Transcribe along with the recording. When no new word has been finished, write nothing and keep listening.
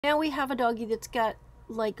Now we have a doggy that's got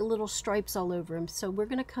like little stripes all over him. So we're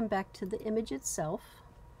going to come back to the image itself.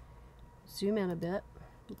 Zoom in a bit.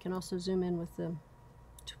 You can also zoom in with the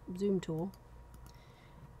zoom tool.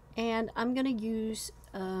 And I'm going to use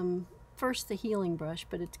first the healing brush,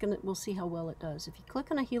 but we'll see how well it does. If you click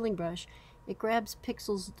on a healing brush, it grabs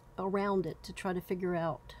pixels around it to try to figure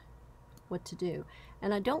out what to do.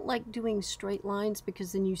 And I don't like doing straight lines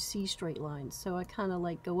because then you see straight lines. So I kind of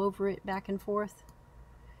like go over it back and forth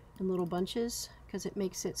in little bunches because it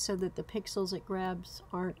makes it so that the pixels it grabs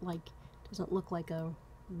aren't like, doesn't look like a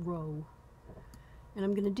row. And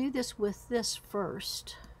I'm going to do this with this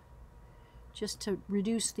first, just to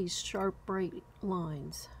reduce these sharp, bright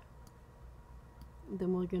lines.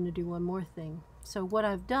 Then we're going to do one more thing. So what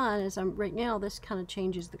I've done is right now this kind of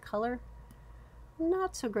changes the color.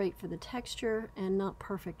 Not so great for the texture and not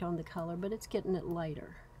perfect on the color, but it's getting it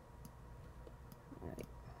lighter. All right.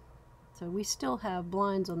 So we still have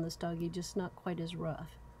blinds on this doggy, just not quite as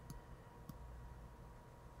rough.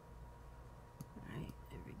 All right,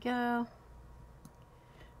 there we go.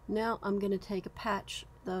 Now I'm going to take a patch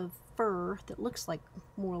of fur that looks like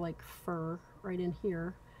more like fur right in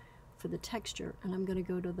here for the texture, and I'm going to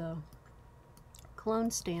go to the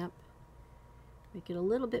clone stamp, make it a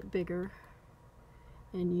little bit bigger,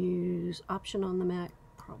 and use Option on the Mac,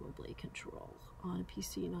 probably Control on a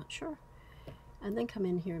PC, not sure. And then come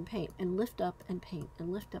in here and paint, and lift up and paint,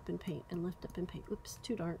 and lift up and paint, and lift up and paint. Oops,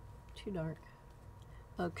 too dark, too dark.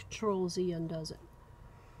 Control Z undoes it.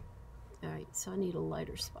 Alright, so I need a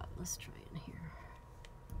lighter spot. Let's try in here.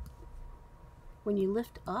 When you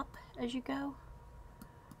lift up as you go,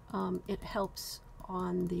 it helps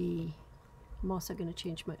on the... I'm also going to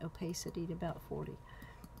change my opacity to about 40.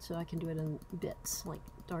 So I can do it in bits, like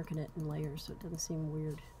darken it in layers so it doesn't seem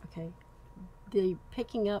weird. Okay, the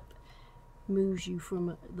picking up moves you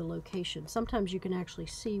from the location. Sometimes you can actually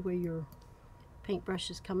see where your paintbrush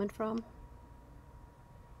is coming from.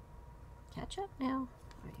 Catch up now.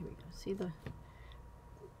 All right, here we go. See the,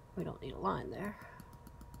 we don't need a line there.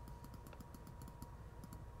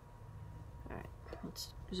 All right,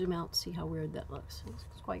 let's zoom out and see how weird that looks.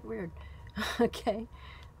 It's quite weird. Okay.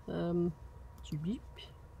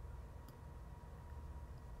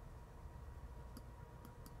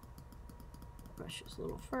 Brush his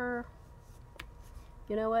little fur.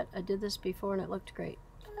 You know what? I did this before and it looked great.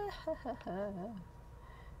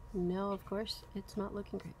 No, of course, it's not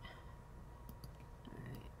looking great.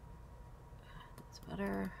 Alright. That's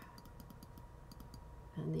better.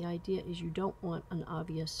 And the idea is you don't want an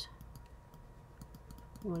obvious...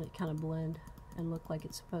 You want it kind of blend and look like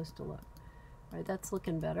it's supposed to look. Alright, that's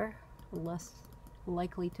looking better. Less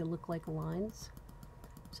likely to look like lines.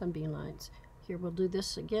 Sunbeam lines. Here we'll do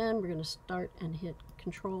this again. We're going to start and hit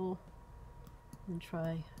Control and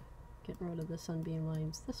try getting rid of the sunbeam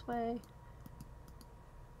lines this way.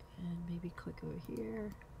 And maybe click over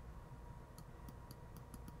here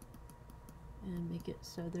and make it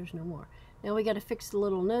so there's no more. Now we got to fix the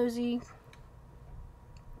little nosy.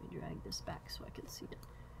 Let me drag this back so I can see it.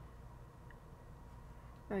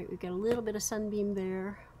 Alright, we've got a little bit of sunbeam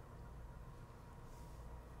there.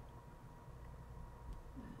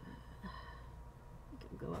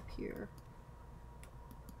 Go up here.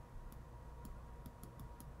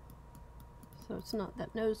 So it's not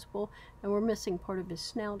that noticeable, and we're missing part of his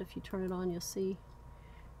snout. If you turn it on, you'll see.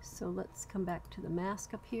 So let's come back to the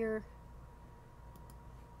mask up here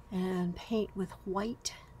and paint with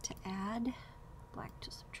white to add, black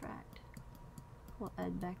to subtract. We'll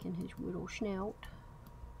add back in his little snout.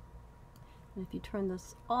 And if you turn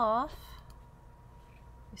this off,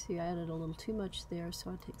 you see I added a little too much there,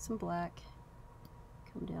 so I'll take some black,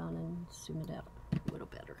 come down and zoom it out a little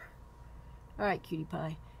better. Alright, cutie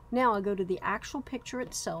pie. Now I'll go to the actual picture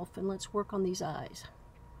itself and let's work on these eyes.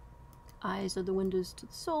 Eyes are the windows to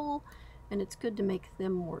the soul, and it's good to make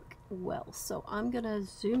them work well. So I'm going to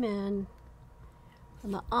zoom in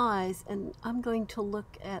on the eyes, and I'm going to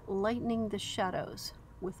look at lightening the shadows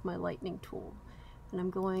with my lightening tool. And I'm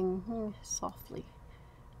going softly.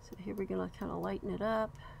 So here we're going to kind of lighten it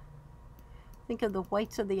up. Think of the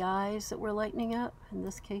whites of the eyes that we're lightening up. In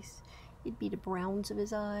this case, it'd be the browns of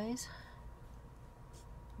his eyes.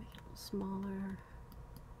 Make it a little smaller.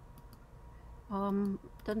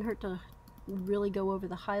 Doesn't hurt to really go over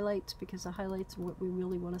the highlights, because the highlights are what we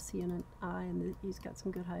really want to see in an eye, and he's got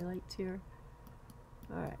some good highlights here.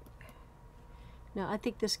 Alright. Now I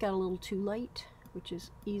think this got a little too light, which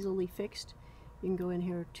is easily fixed. You can go in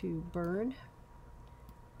here to burn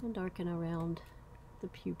and darken around the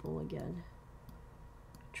pupil again,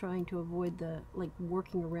 trying to avoid the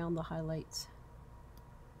working around the highlights.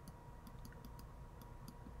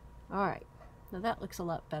 Alright, Now that looks a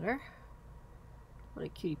lot better. What a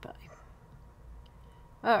cutie pie.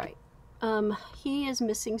 Alright, he is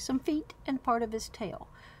missing some feet and part of his tail.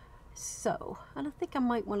 So, I don't think I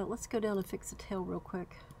might want to, let's go down and fix the tail real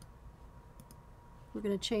quick. We're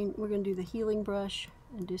going to do the healing brush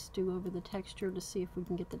and just do over the texture to see if we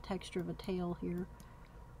can get the texture of a tail here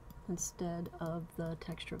instead of the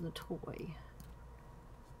texture of the toy.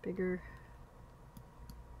 Bigger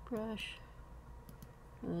brush.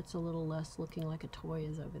 And it's a little less looking like a toy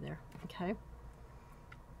is over there. Okay.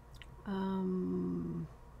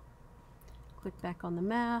 Click back on the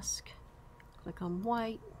mask, click on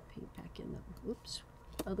white, paint back in the, oops,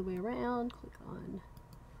 other way around, click on,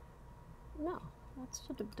 no, I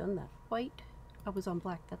should have done that. White, I was on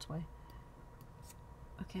black, that's why.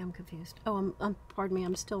 Okay, I'm confused. Oh, pardon me,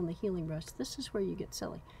 I'm still in the healing brush. This is where you get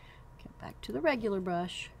silly. Okay, back to the regular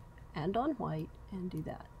brush, and on white, and do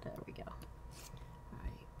that. There we go.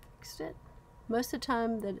 Alright, fixed it. Most of the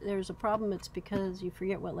time that there's a problem, it's because you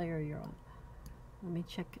forget what layer you're on. Let me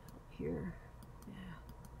check it out here. Yeah,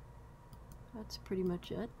 that's pretty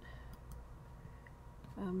much it.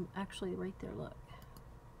 Actually, right there, look.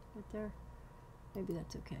 Right there. Maybe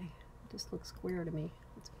that's okay. It just looks square to me.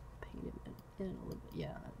 Let's paint it in a little bit.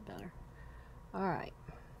 Yeah, that's better. Alright.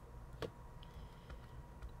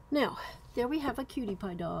 Now, there we have a cutie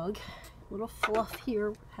pie dog. Little fluff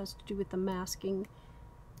here has to do with the masking.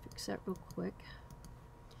 Fix that real quick.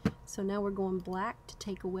 So now we're going black to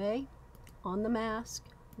take away on the mask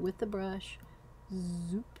with the brush.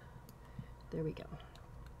 Zoop. There we go.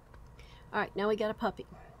 Alright, now we got a puppy.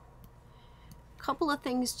 Couple of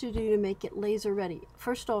things to do to make it laser ready.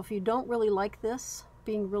 First off, if you don't really like this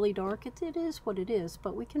being really dark, it is what it is,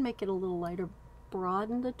 but we can make it a little lighter.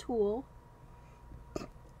 Broaden the tool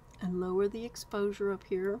and lower the exposure up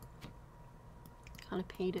here. Kind of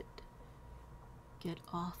paint it. Get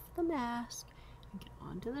off the mask and get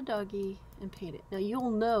onto the doggy and paint it. Now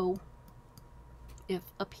you'll know if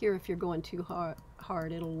up here, if you're going too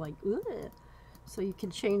hard, it'll like, ugh. So you can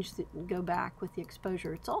change the, go back with the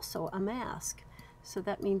exposure. It's also a mask, so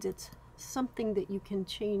that means it's something that you can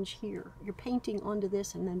change here. You're painting onto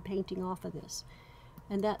this and then painting off of this,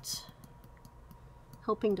 and that's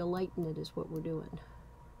helping to lighten it is what we're doing.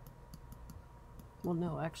 Well,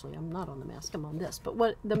 no, actually, I'm not on the mask. I'm on this. But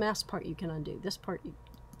what the mask part you can undo. This part you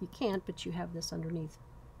can't, but you have this underneath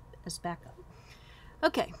as backup.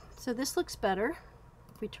 Okay, so this looks better.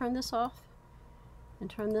 If we turn this off and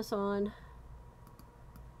turn this on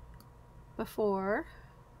before,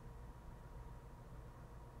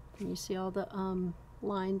 and you see all the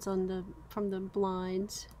lines on the from the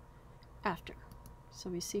blinds after.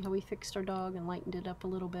 So we see how we fixed our dog and lightened it up a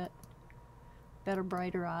little bit. Better,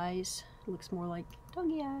 brighter eyes. Looks more like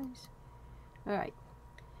doggy eyes. Alright,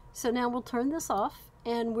 so now we'll turn this off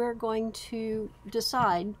and we're going to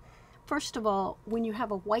decide, first of all, when you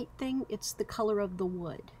have a white thing, it's the color of the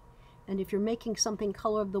wood. And if you're making something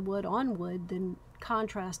color of the wood on wood, then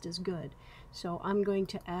contrast is good. So I'm going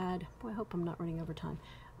to add, boy, I hope I'm not running over time.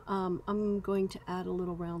 I'm going to add a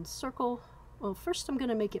little round circle. Well, first I'm going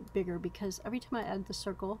to make it bigger because every time I add the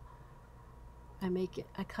circle, I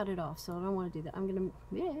cut it off, so I don't want to do that. I'm going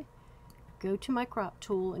to go to my crop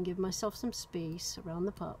tool and give myself some space around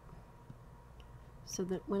the pup so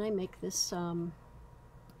that when I make this, when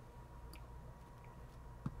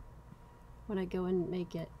I go and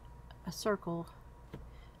make it a circle,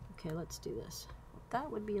 okay, let's do this.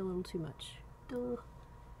 That would be a little too much. Duh.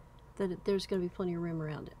 There's going to be plenty of room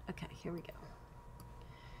around it. Okay, here we go.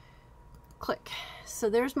 Click. So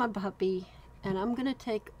there's my puppy, and I'm going to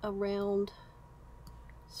take a round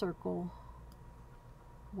circle,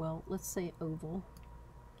 well, let's say oval,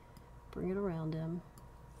 bring it around him,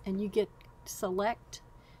 and you get select,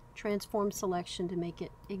 transform selection to make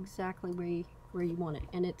it exactly where you want it.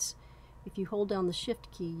 And it's, if you hold down the shift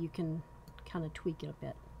key, you can kind of tweak it a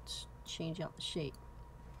bit, change out the shape.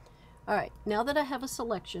 Alright, now that I have a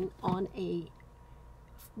selection on a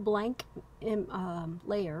blank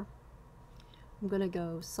layer, I'm going to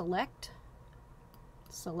go select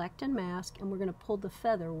and mask, and we're going to pull the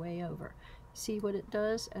feather way over. See what it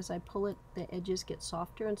does? As I pull it, the edges get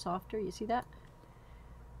softer and softer. You see that?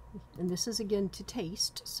 And this is again to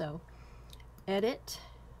taste. So edit,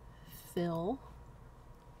 fill,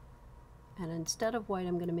 and instead of white,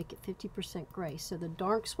 I'm going to make it 50% gray. So the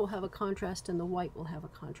darks will have a contrast and the white will have a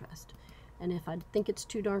contrast. And if I think it's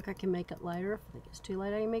too dark, I can make it lighter. If I think it's too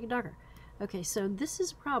light, I can make it darker. Okay, so this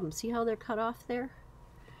is a problem. See how they're cut off there?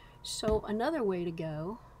 So another way to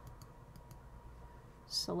go,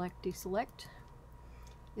 select, deselect,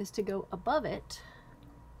 is to go above it,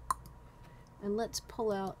 and let's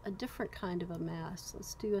pull out a different kind of a mask.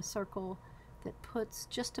 Let's do a circle that puts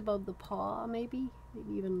just above the paw, maybe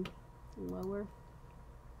even lower.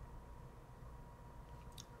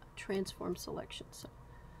 Transform selection. So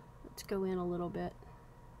let's go in a little bit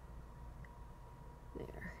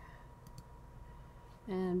there.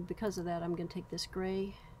 And because of that, I'm going to take this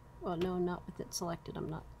gray. Well, no, not with it selected. I'm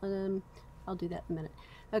not. I'll do that in a minute.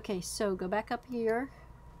 Okay, so go back up here.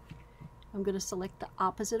 I'm going to select the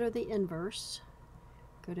opposite or the inverse.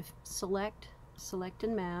 Go to select, select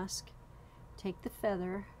and mask. Take the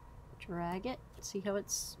feather, drag it. See how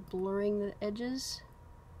it's blurring the edges?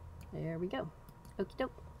 There we go. Okie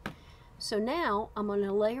doke. So now I'm on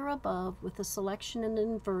a layer above with the selection and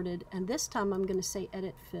inverted, and this time I'm going to say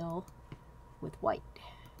edit fill with white.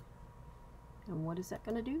 And what is that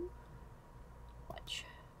going to do? Watch.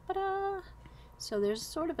 Ta-da! So there's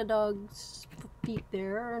sort of a dog's feet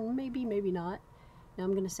there, or maybe, maybe not. Now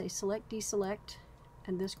I'm going to say select, deselect,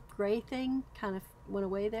 and this gray thing kind of went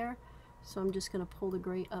away there. So I'm just going to pull the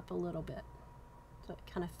gray up a little bit so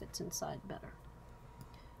it kind of fits inside better.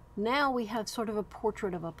 Now we have sort of a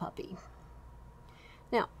portrait of a puppy.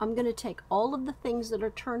 Now I'm going to take all of the things that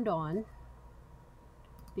are turned on,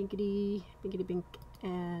 binkity, binkity bink,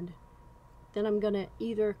 and then I'm going to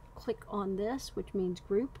either click on this, which means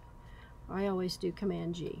group, or I always do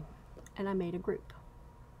Command G, and I made a group.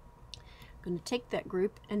 I'm going to take that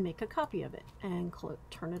group and make a copy of it and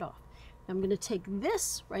turn it off. I'm going to take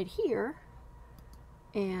this right here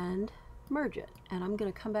and merge it, and I'm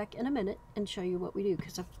going to come back in a minute and show you what we do,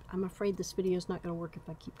 because I'm afraid this video is not going to work if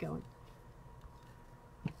I keep going.